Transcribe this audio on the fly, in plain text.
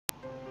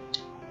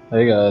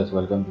Hey guys,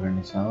 welcome to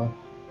my channel.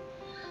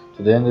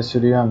 Today in this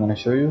video I'm going to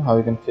show you how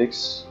you can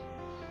fix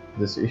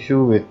this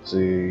issue with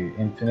the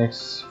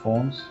Infinix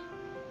phones,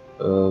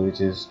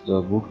 which is the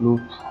boot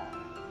loop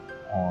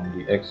on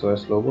the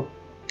XOS logo.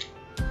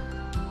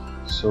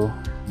 So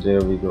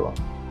there we go.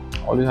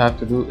 All you have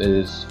to do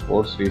is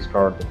force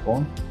restart the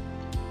phone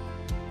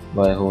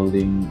by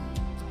holding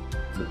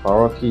the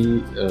power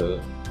key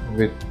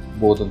with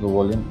both of the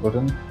volume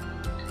button.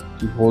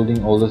 Keep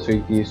holding all the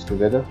three keys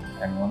together,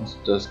 and once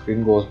the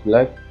screen goes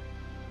black,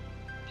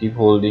 keep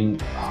holding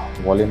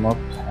volume up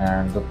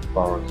and the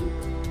power key.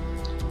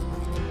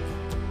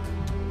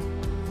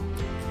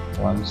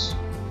 Once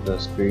the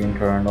screen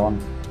turned on,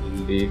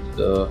 leave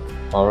the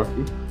power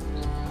key,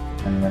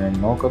 and when in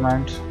no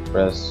command,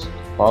 press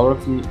power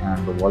key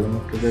and the volume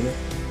up together.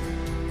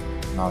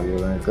 Now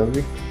you're in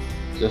recovery.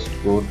 Just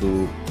go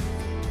to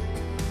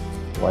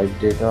wipe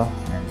data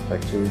and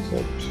factory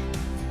reset.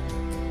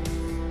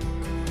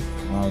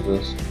 Now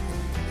just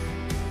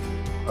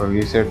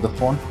reset the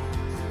phone.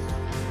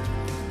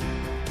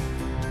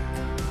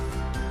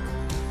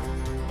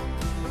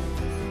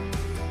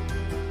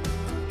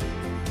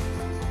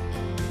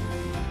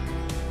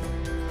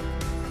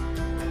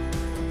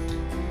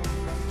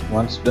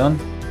 Once done,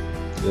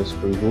 just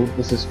reboot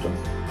the system,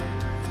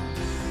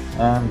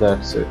 and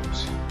that's it.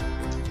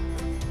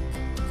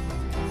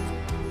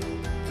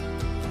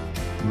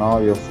 Now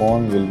your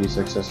phone will be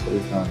successfully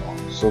turned on.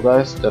 So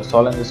guys, that's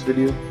all in this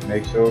video.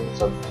 Make sure to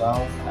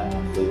subscribe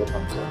and leave a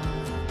thumbs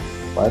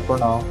up. Bye for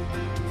now.